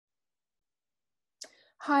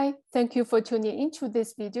Hi, thank you for tuning into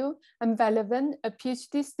this video. I'm Weile Weng, a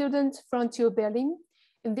PhD student from TU Berlin.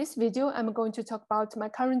 In this video, I'm going to talk about my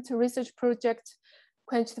current research project,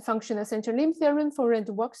 Quenched functional central limit theorem for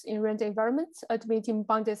random walks in random environments admitting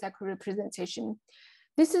bounded cycle representation.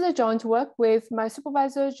 This is a joint work with my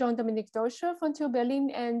supervisor, Jean-Dominique Doscher from TU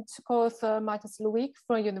Berlin and co-author Matthias Luig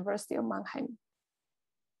from University of Mannheim.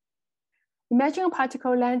 Imagine a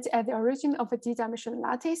particle lands at the origin of a d-dimensional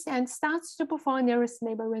lattice and starts to perform nearest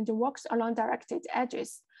neighbor random walks along directed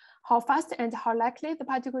edges. How fast and how likely the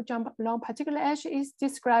particle jump along particular edge is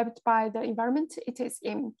described by the environment it is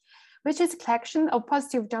in, which is a collection of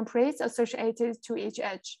positive jump rates associated to each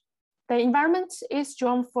edge. The environment is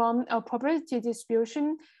drawn from a probability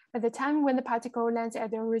distribution at the time when the particle lands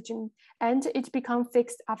at the origin, and it becomes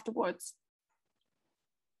fixed afterwards.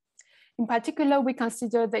 In particular, we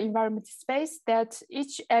consider the environment space that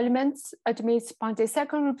each element admits bounded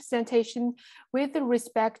cycle representation with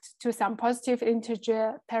respect to some positive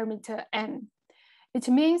integer parameter n. It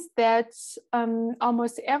means that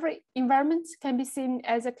almost every environment can be seen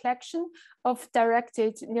as a collection of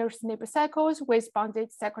directed nearest neighbor cycles with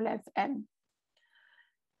bounded cycle length n.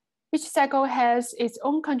 Each cycle has its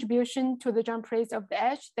own contribution to the jump rates of the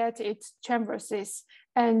edge that it traverses,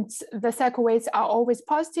 and the cycle weights are always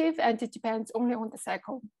positive and it depends only on the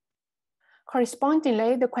cycle.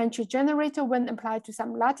 Correspondingly, the Quenched generator when applied to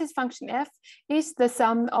some lattice function f is the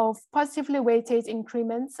sum of positively weighted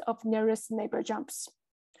increments of nearest neighbor jumps.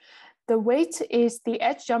 The weight is the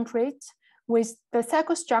edge jump rate. With the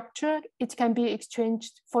cycle structure, it can be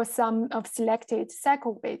exchanged for sum of selected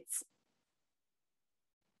cycle weights.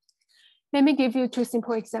 Let me give you two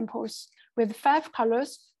simple examples. With 5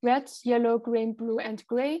 colors, red, yellow, green, blue, and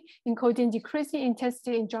gray, encoding decreasing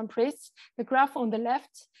intensity in jump rates, the graph on the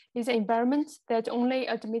left is an environment that only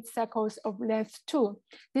admits cycles of length 2.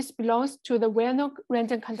 This belongs to the well-known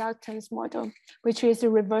random conductance model, which is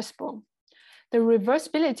reversible. The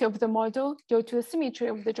reversibility of the model, due to the symmetry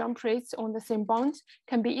of the jump rates on the same bond,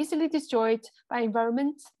 can be easily destroyed by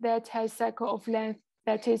environment that has cycle of length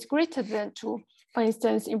that is greater than 2. For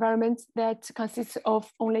instance, environment that consists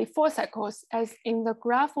of only 4 cycles, as in the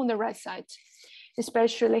graph on the right side.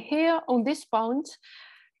 Especially here on this bond,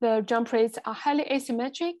 the jump rates are highly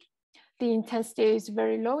asymmetric. The intensity is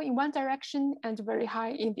very low in one direction and very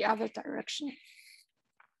high in the other direction.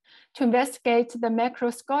 To investigate the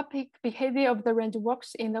macroscopic behavior of the random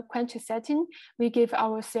walks in the Quenched setting, we give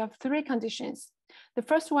ourselves 3 conditions. The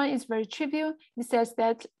first one is very trivial. It says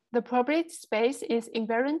that the probability space is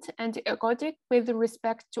invariant and ergodic with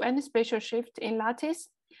respect to any spatial shift in lattice.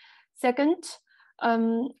 Second,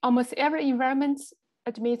 almost every environment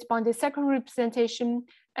admits bounded cycle representation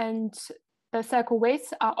and the cycle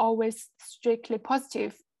weights are always strictly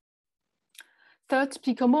positive. Third,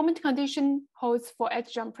 PQ moment condition holds for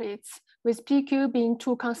edge jump rates, with PQ being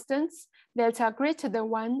 2 constants that are greater than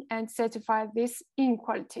 1 and satisfy this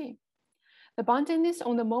inequality. The boundedness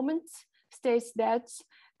on the moment states that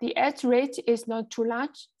the edge rate is not too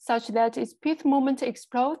large, such that its pith moment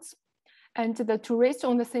explodes, and the 2 rates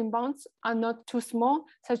on the same bonds are not too small,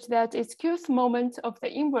 such that its qth moment of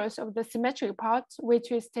the inverse of the symmetric part,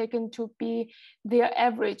 which is taken to be their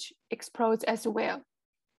average, explodes as well.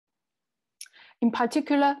 In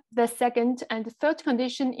particular, the second and third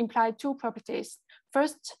condition imply 2 properties.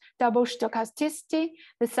 First, double stochasticity,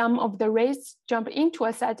 the sum of the rates jump into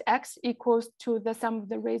a set X equals to the sum of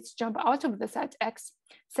the rates jump out of the set X.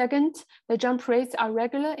 Second, the jump rates are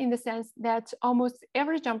regular in the sense that almost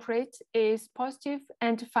every jump rate is positive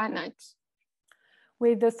and finite.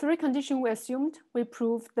 With the 3 conditions we assumed, we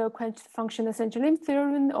proved the Quenched functional central limit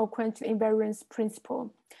theorem or Quenched invariance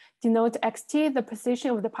principle. Denote xt, the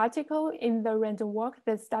position of the particle in the random walk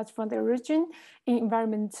that starts from the origin in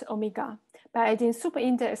environment omega. By adding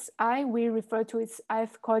superindex I, we refer to its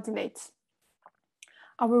ith coordinate.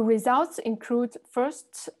 Our results include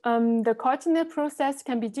first, the coordinate process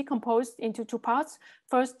can be decomposed into 2 parts.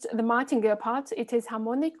 First, the martingale part, it is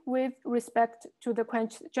harmonic with respect to the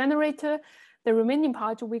Quenched generator. The remaining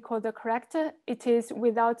part we call the corrector, it is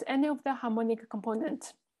without any of the harmonic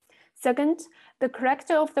component. Second, the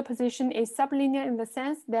corrector of the position is sublinear in the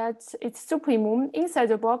sense that its supremum inside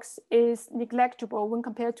the box is negligible when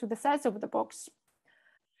compared to the size of the box.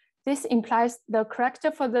 This implies the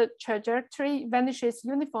corrector for the trajectory vanishes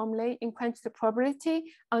uniformly in Quenched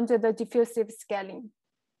probability under the diffusive scaling.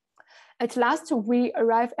 At last, we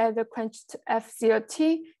arrive at the Quenched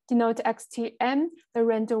F0t, denote xtm, the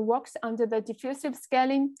random walks under the diffusive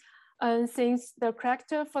scaling. And since the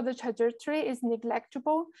character for the trajectory is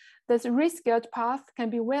negligible, the rescaled path can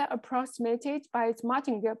be well approximated by its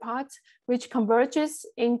martingale part, which converges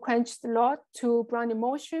in Quenched law to Brownian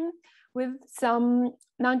motion with some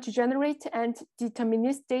non-degenerate and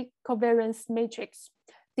deterministic covariance matrix,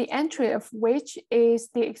 the entry of which is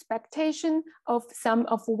the expectation of sum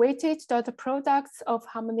of weighted dot products of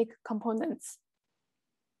harmonic components.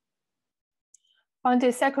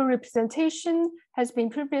 Bounded cycle representation has been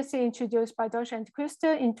previously introduced by Dosch and Quenched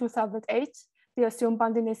in 2008. They assume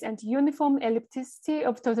boundedness and uniform ellipticity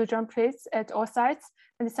of total jump rates at all sites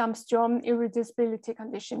and some strong irreducibility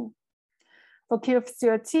condition. For Q of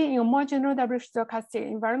CRT in a more general W stochastic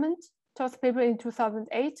environment, Toth paper in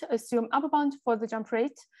 2008 assumed upper bound for the jump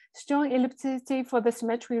rate, strong ellipticity for the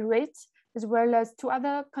symmetry rate, as well as two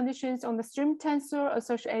other conditions on the stream tensor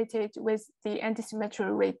associated with the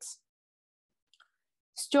anti-symmetry rate.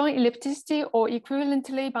 Strong ellipticity or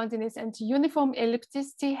equivalently boundedness and uniform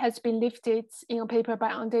ellipticity has been lifted in a paper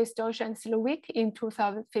by Andes, Dosch, and Slowick in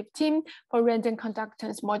 2015 for random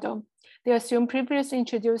conductance model. They assume previously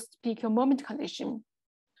introduced PQ moment condition.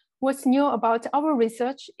 What's new about our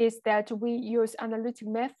research is that we use analytic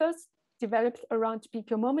methods developed around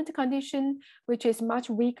PQ moment condition, which is much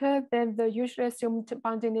weaker than the usually assumed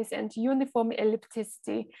boundedness and uniform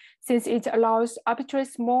ellipticity, since it allows arbitrary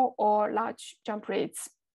small or large jump rates.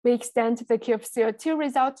 We extend the Q of CRT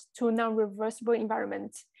result to non-reversible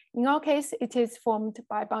environment. In our case, it is formed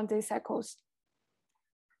by bounded cycles.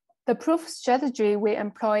 The proof strategy we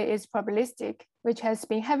employ is probabilistic, which has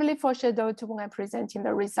been heavily foreshadowed when I'm presenting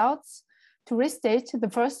the results. To restate, the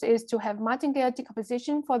first is to have martingale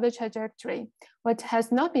decomposition for the trajectory. What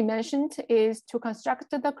has not been mentioned is to construct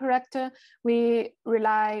the corrector, we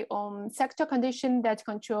rely on sector condition that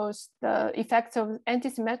controls the effects of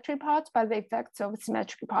anti-symmetry part by the effects of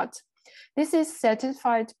symmetric part. This is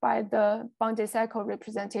satisfied by the bounded cycle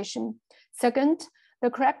representation. Second, the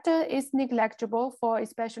corrector is negligible for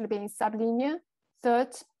especially being sublinear.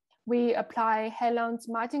 Third, we apply Heland's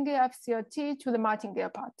martingale of CRT to the martingale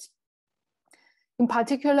part. In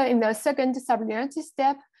particular, in the second sublinearity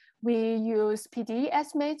step, we use PDE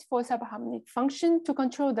estimate for subharmonic function to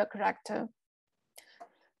control the corrector.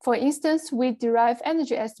 For instance, we derive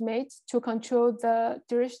energy estimate to control the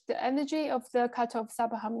energy of the cutoff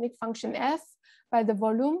subharmonic function F by the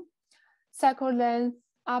volume, cycle length,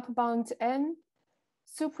 upper bound N,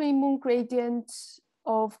 supremum gradient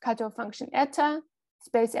of cutoff function eta,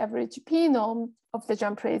 space average P norm of the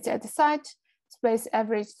jump rates at the site, space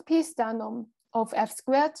average P star norm of F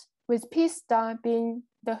squared, with P star being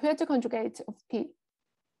the Hürter conjugate of P.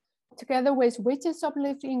 Together with weighted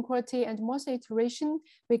sublift inequality and Morse iteration,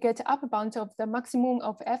 we get upper bound of the maximum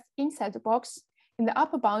of F inside the box. In the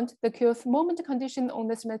upper bound, the Qth moment condition on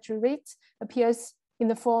the symmetry rate appears in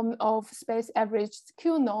the form of space averaged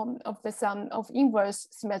Q norm of the sum of inverse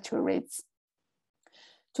symmetry rates.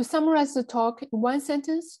 To summarize the talk in one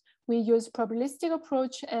sentence, we use probabilistic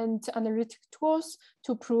approach and analytic tools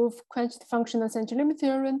to prove Quenched functional center limit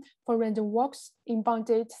theorem for random walks in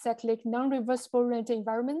bounded cyclic non-reversible random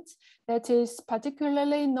environment that is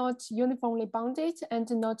particularly not uniformly bounded and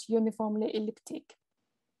not uniformly elliptic.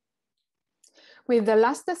 With the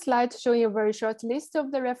last slide showing a very short list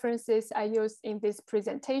of the references I used in this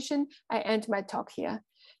presentation, I end my talk here.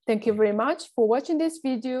 Thank you very much for watching this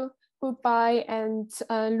video. Goodbye, and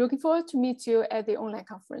looking forward to meet you at the online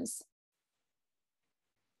conference.